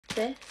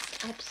this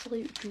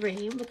absolute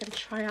dream we're going to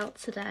try out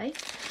today.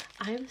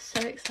 I am so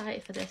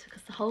excited for this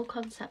because the whole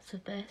concept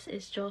of this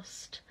is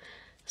just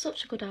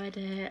such a good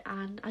idea,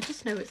 and I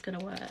just know it's going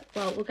to work.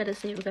 Well, we're going to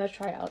see, we're going to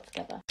try it out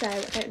together. So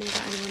I don't know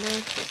about anyone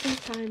else, but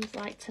sometimes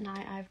like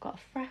tonight I've got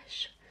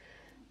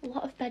a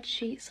lot of bed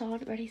sheets on,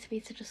 ready for me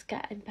to just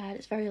get in bed.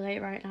 It's very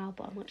late right now,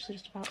 but I'm literally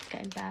just about to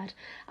get in bed.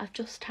 I've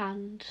just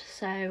tanned,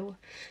 so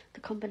the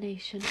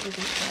combination isn't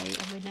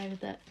great, and we know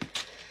that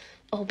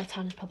all my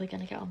tan is probably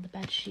going to get on the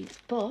bed sheets,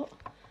 but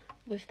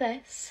with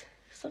this,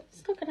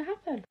 it's not going to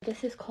happen.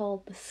 This is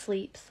called the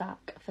Sleep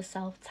Sack for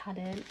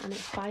self-tanning, and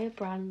it's by a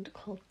brand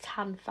called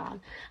TanFan,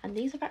 and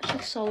these are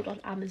actually sold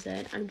on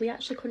Amazon, and we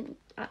actually couldn't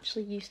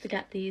used to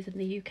get these in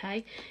the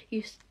UK.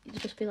 Used to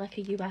just be like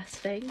a US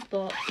thing,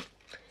 but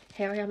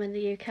here I am in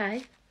the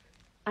UK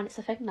and it's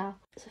a thing now.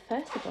 So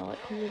first of all, it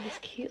comes in this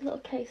cute little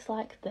case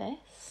like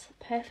this,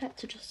 perfect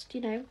to just,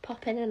 you know,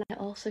 pop in, and it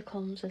also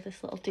comes with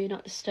this little do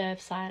not disturb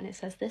sign. It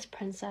says, "This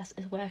princess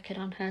is working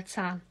on her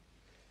tan."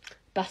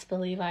 Best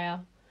believe I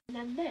am. And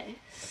then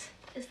this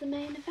is the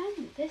main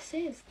event. This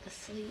is the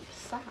sleep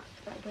sack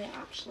that we're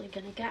actually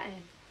going to get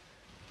in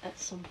at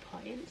some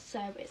point.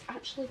 So it's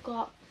actually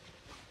got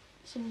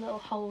some little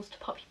holes to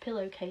pop your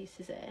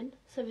pillowcases in,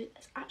 so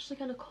it's actually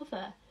going to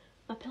cover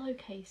my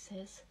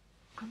pillowcases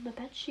and my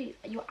bed sheet.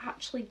 You're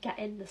actually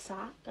getting the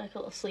sack, like a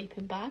little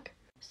sleeping bag.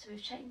 So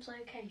we've changed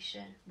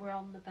location, we're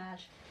on the bed,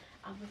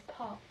 and we've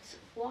popped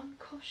one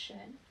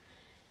cushion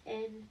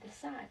in the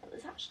side, but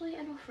there's actually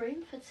enough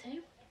room for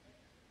two,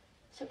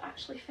 so it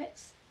actually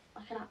fits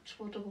like an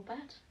actual double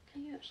bed.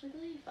 Can you actually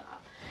believe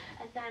that?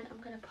 And then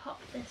I'm going to pop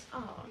this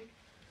on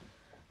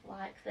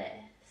like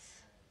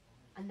this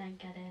and then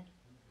get in.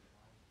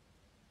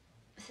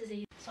 This is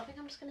easy. So I think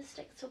I'm just going to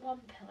stick to one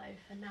pillow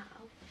for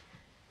now,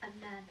 and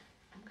then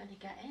I'm going to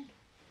get in,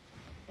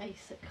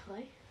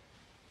 basically.